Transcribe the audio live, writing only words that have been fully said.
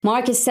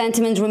Market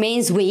sentiment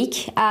remains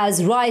weak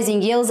as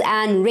rising yields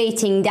and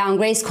rating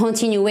downgrades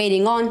continue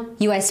weighing on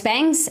US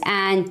banks,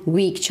 and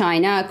weak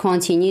China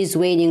continues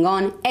weighing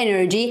on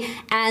energy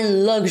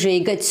and luxury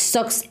goods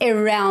stocks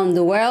around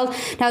the world.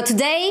 Now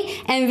today,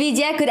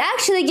 Nvidia could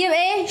actually give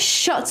a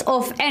shot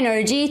of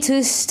energy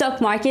to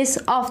stock markets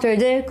after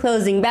the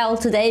closing bell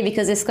today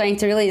because it's going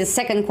to release the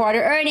second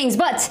quarter earnings,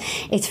 but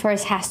it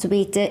first has to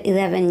beat the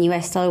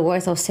 $11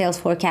 worth of sales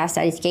forecast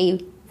that it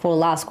gave for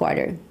last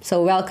quarter.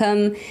 So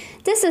welcome.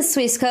 This is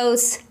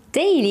Swissquote's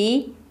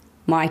daily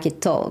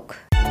market talk.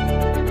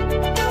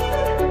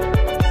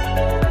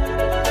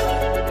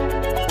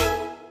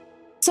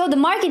 So the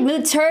market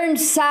mood turned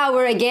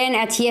sour again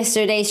at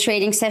yesterday's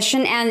trading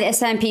session, and the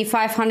S&P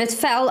 500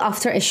 fell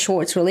after a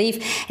short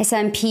relief.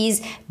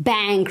 S&P's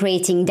bank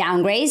rating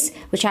downgrades,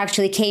 which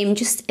actually came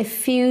just a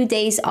few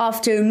days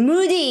after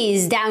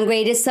Moody's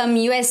downgraded some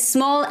US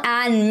small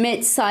and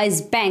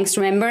mid-sized banks,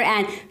 remember,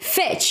 and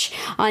Fitch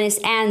on its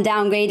end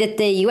downgraded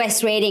the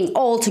US rating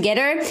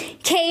altogether,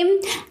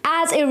 came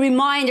as a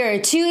reminder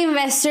to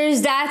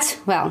investors that,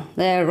 well,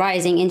 the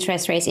rising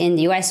interest rates in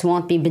the US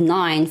won't be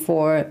benign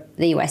for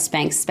the US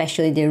banks,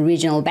 especially the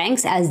regional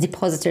banks, as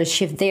depositors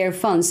shift their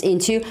funds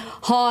into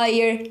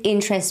higher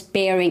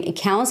interest-bearing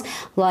accounts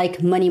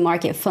like money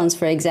market funds,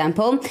 for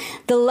example.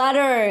 The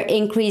latter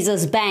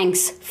increases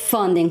banks'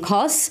 funding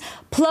costs,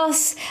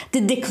 plus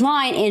the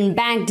decline in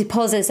bank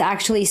deposits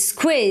actually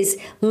squeeze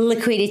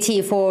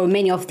liquidity for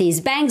many of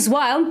these banks,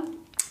 while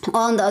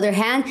on the other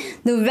hand,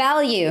 the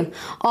value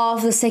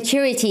of the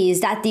securities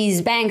that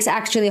these banks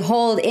actually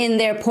hold in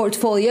their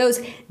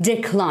portfolios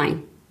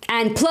decline.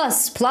 And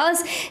plus,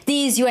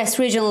 these US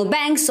regional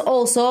banks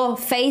also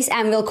face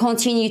and will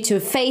continue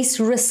to face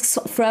risks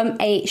from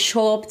a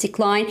sharp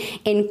decline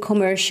in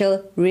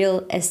commercial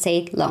real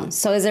estate loans.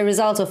 So as a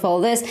result of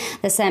all this,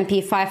 the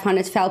S&P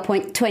 500 fell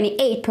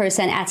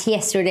 0.28% at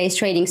yesterday's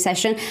trading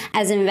session,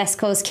 as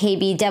Invesco's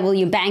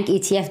KBW Bank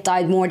ETF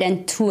died more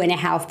than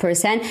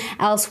 2.5%.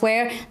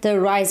 Elsewhere, the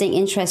rising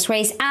interest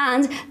rates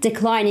and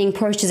declining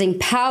purchasing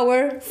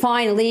power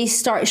finally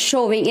start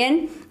showing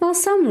in. Well,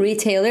 some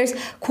retailers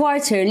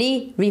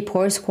quarterly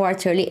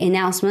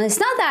announcements. It's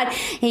not that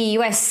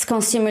US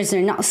consumers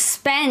are not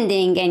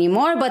spending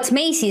anymore, but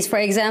Macy's, for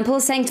example,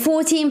 sank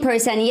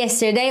 14%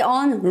 yesterday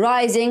on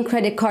rising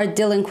credit card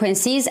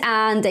delinquencies,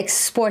 and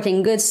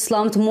exporting goods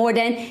slumped more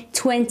than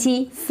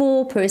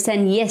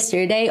 24%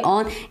 yesterday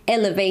on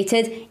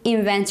elevated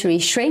inventory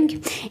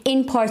shrink,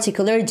 in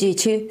particular due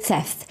to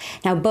theft.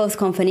 Now, both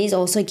companies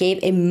also gave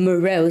a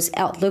morose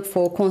outlook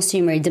for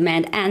consumer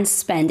demand and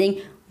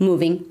spending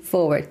moving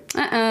forward.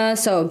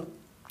 So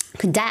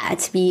could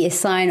that be a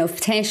sign of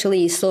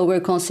potentially slower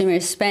consumer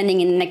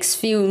spending in the next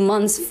few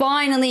months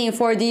finally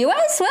for the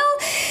US? Well,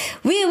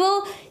 we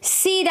will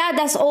see that.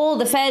 That's all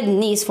the Fed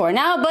needs for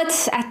now.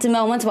 But at the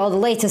moment, while the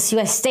latest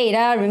US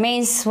data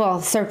remains,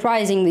 well,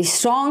 surprisingly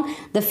strong,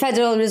 the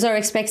Federal Reserve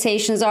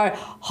expectations are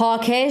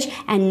hawkish,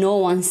 and no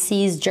one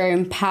sees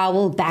Jerome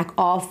Powell back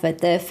off with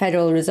the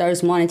Federal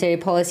Reserve's monetary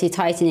policy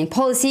tightening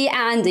policy,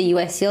 and the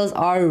US yields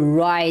are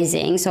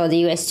rising. So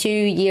the US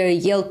 2-year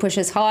yield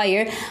pushes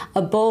higher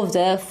above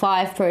the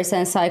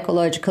 5%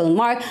 psychological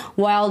mark,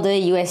 while the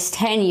US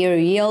 10-year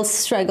yield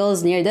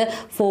struggles near the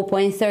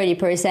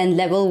 4.30%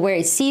 level, where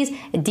it sees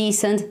a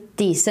decent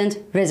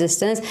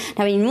resistance.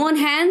 Now, in one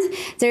hand,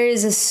 there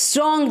is a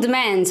strong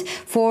demand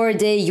for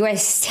the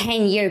US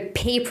 10-year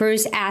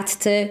papers at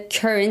the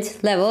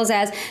current levels,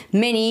 as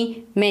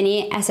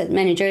many asset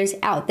managers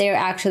out there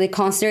actually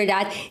consider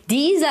that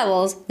these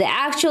levels, the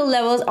actual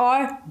levels,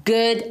 are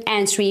good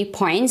entry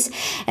points.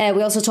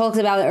 We also talked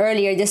about it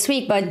earlier this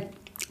week, but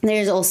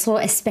there's also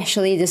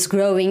especially this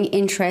growing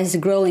interest,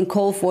 growing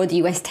call for the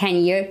US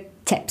 10-year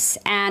tips.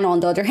 And on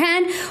the other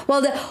hand,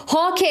 well, the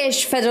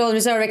hawkish Federal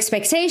Reserve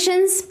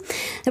expectations,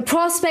 the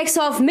prospects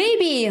of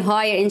maybe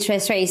higher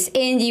interest rates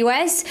in the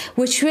US,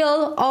 which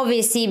will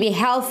obviously be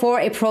held for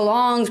a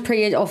prolonged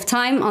period of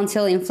time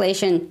until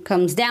inflation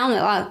comes down, will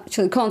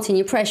actually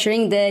continue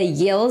pressuring the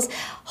yields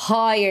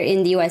higher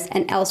in the US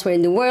and elsewhere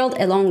in the world,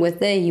 along with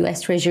the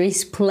US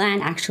Treasuries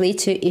plan actually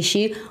to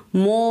issue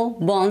more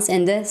bonds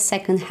in the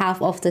second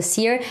half of this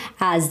year,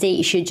 as they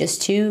issued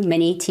just too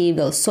many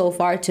T-bills so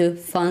far to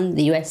fund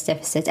the US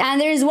deficit.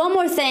 And there is one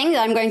more thing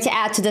that I'm going to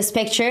add to this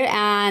picture,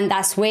 and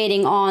that's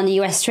waiting on the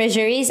US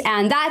Treasuries,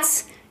 and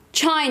that's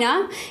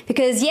China,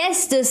 because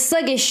yes, the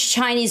sluggish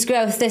Chinese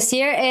growth this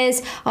year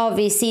is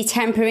obviously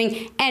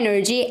tempering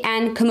energy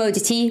and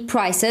commodity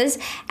prices,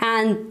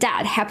 and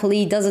that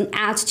happily doesn't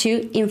add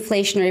to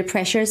inflationary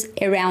pressures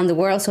around the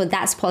world, so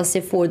that's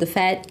positive for the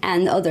Fed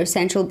and other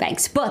central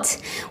banks.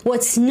 But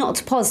what's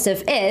not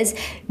positive is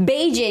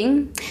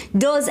Beijing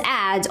does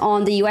add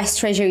on the US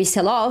Treasury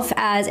sell-off,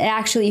 as it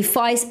actually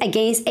fights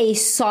against a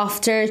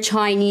softer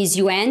Chinese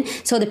yuan.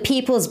 So the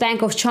People's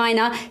Bank of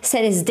China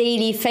set its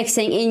daily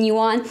fixing in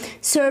yuan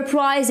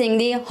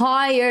surprisingly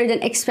higher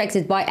than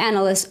expected by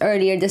analysts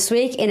earlier this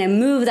week, in a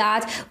move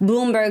that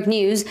Bloomberg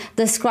News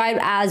described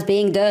as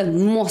being the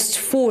most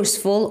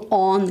forceful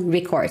on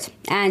record.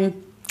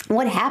 And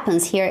what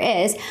happens here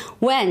is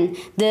when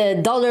the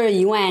dollar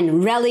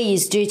yuan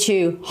rallies due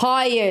to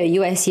higher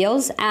US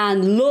yields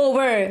and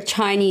lower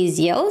Chinese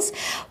yields,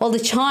 well, the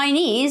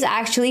Chinese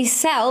actually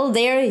sell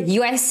their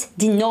US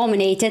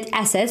denominated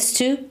assets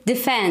to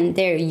defend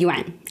their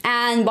yuan.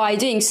 And by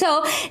doing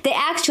so, they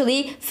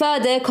actually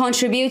further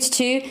contribute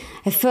to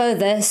a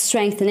further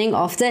strengthening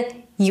of the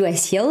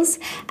US yields,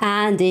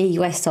 and the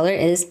US dollar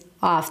is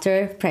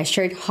after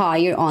pressured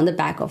higher on the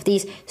back of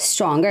these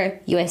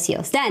stronger US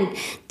yields. Then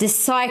the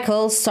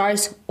cycle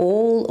starts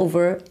all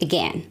over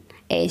again.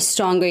 A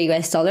stronger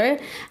US dollar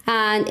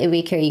and a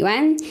weaker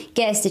yuan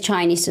gets the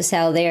Chinese to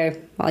sell their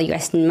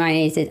US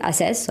denominated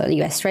assets, so the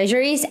US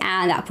Treasuries,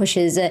 and that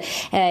pushes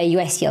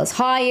US yields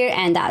higher,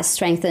 and that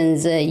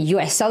strengthens the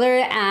US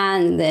dollar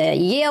and the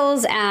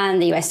yields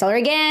and the US dollar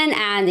again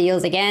and the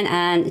yields again,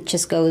 and it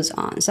just goes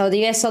on. So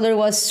the US dollar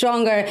was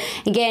stronger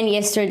again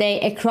yesterday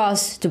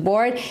across the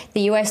board.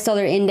 The US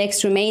dollar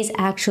index remains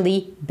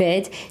actually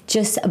bid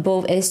just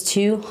above its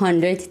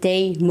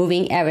 200-day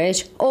moving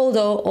average,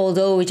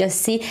 although we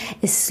just see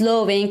a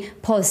slowing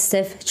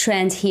positive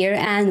trend here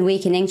and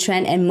weakening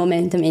trend and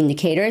momentum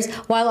indicators.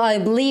 While I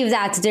believe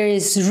that there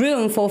is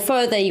room for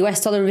further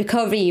US dollar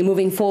recovery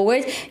moving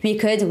forward, we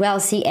could well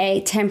see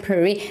a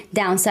temporary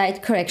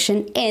downside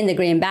correction in the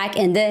greenback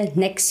in the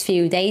next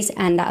few days,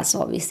 and that's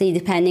obviously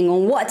depending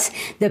on what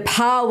the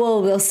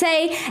Powell will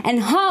say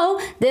and how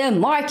the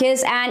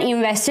markets and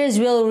investors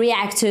will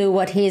react to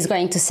what he is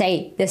going to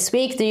say this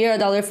week. The euro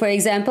dollar, for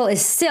example,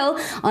 is still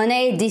on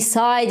a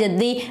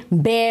decidedly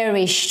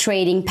bearish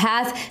trading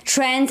path.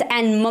 Trend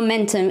and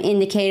momentum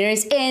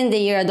indicators in the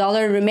euro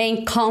dollar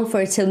remain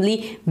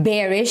comfortably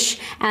bearish,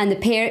 and the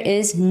pair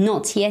is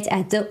not yet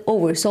at the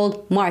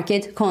oversold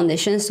market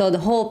conditions. So the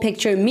whole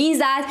picture means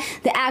that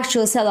the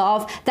actual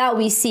sell-off that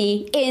we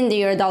see in the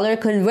euro dollar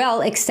could well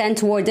extend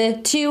toward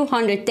the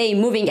 200-day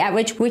moving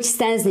average, which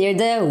stands near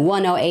the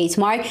 108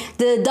 mark.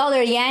 The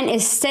dollar yen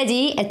is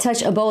steady, a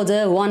touch above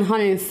the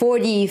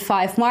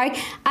 145 mark,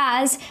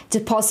 as the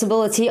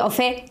possibility of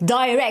a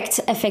direct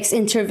FX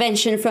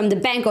intervention from the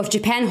Bank of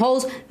Japan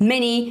holds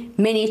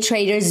many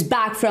traders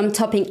back from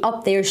topping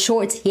up their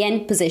short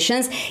yen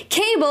positions.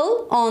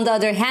 Cable, on the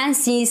other hand,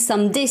 sees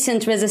some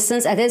decent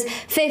resistance at its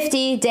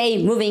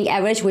 50-day moving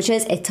average, which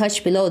is a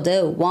touch below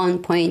the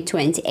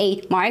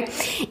 1.28 mark.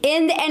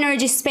 In the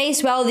energy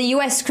space, well, the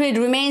US crude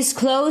remains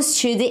close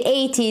to the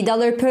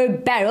 $80 per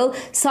barrel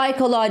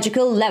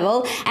psychological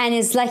level and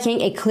is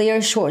lacking a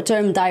clear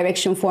short-term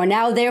direction for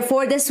now.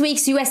 Therefore, this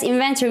week's US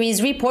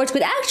inventories report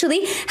could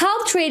actually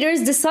help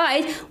traders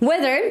decide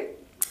whether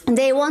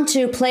they want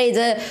to play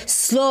the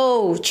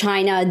slow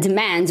China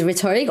demand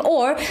rhetoric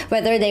or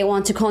whether they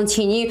want to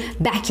continue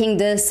backing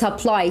the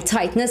supply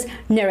tightness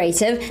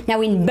narrative.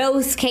 Now, in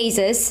both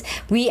cases,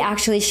 we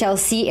actually shall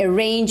see a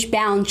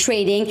range-bound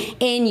trading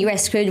in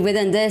US crude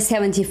within the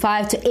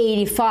 $75 to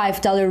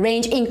 $85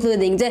 range,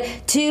 including the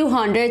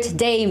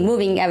 200-day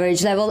moving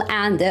average level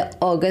and the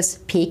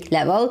August peak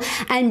level.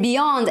 And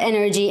beyond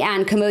energy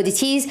and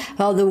commodities,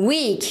 well, the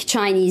weak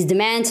Chinese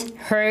demand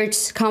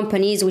hurts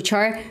companies which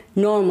are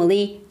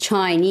normally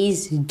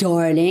Chinese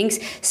darlings.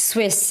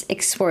 Swiss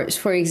exports,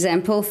 for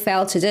example,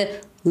 fell to the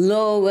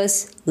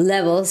lowest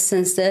levels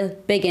since the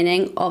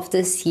beginning of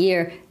this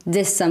year,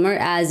 this summer,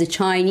 as the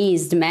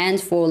Chinese demand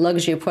for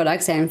luxury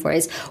products and for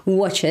its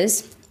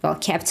watches, well,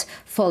 kept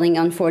falling,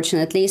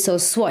 unfortunately. So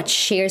Swatch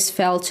shares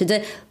fell to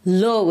the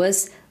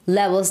lowest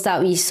levels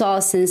that we saw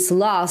since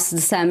last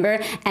December,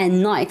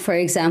 and Nike, for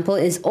example,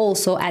 is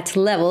also at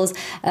levels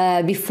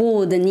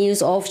before the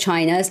news of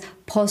China's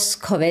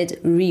post-COVID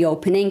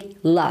reopening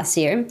last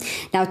year.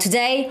 Now,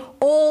 today,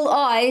 all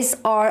eyes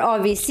are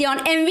obviously on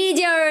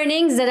Nvidia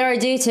earnings that are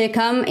due to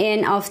come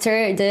in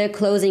after the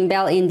closing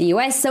bell in the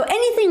US. So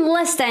anything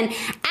less than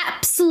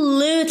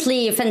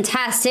absolutely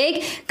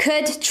fantastic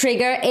could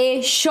trigger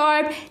a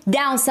sharp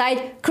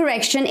downside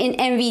correction in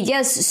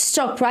Nvidia's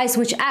stock price,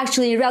 which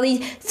actually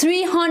rallied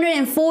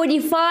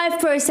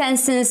 345%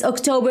 since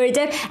October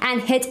dip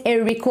and hit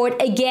a record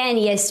again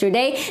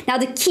yesterday. Now,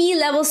 the key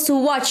levels to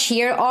watch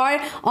here are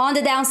on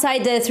the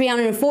downside, the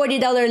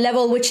 $340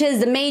 level, which is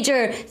the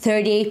major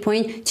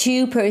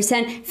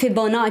 38.2%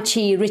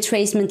 Fibonacci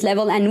retracement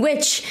level, and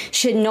which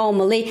should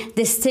normally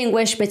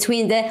distinguish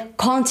between the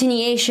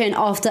continuation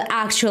of the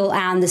actual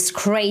and this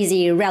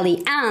crazy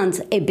rally and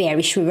a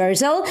bearish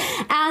reversal,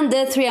 and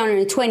the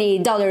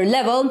 $320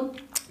 level,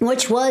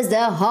 which was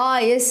the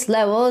highest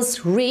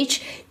levels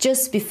reached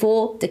just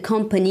before the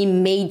company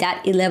made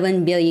that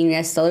 $11 billion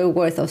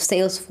worth of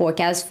sales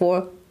forecast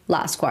for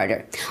last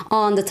quarter.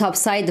 On the top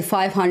side, the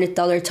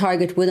 $500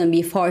 target wouldn't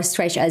be far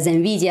stretched, as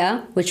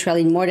Nvidia, which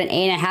rallied more than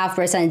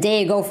 8.5% a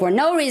day ago for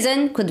no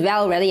reason, could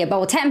well rally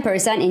about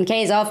 10% in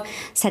case of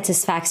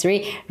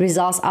satisfactory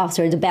results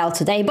after the bell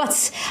today.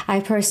 But I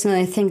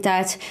personally think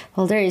that,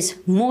 well, there is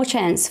more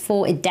chance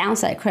for a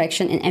downside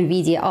correction in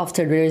Nvidia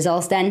after the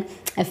results than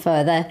a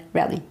further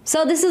rally.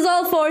 So this is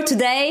all for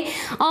today.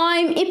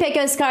 I'm İpek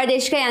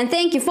Özkardeşkaya, and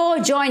thank you for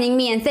joining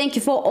me, and thank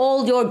you for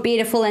all your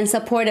beautiful and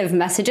supportive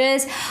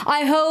messages.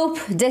 I hope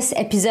hope this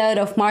episode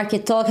of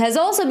Market Talk has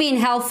also been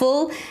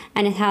helpful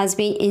and it has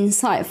been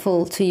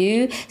insightful to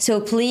you. So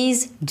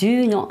please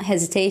do not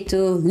hesitate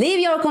to leave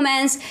your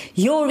comments,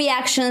 your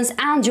reactions,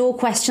 and your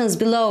questions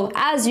below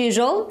as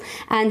usual.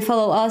 And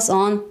follow us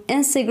on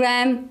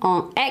Instagram,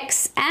 on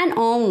X, and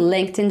on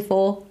LinkedIn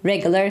for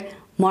regular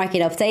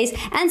market updates.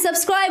 And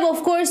subscribe,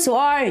 of course, to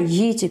our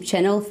YouTube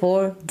channel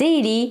for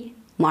daily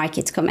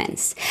market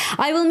comments.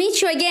 I will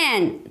meet you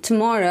again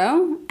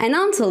tomorrow. And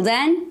until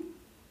then,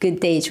 good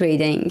day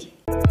trading.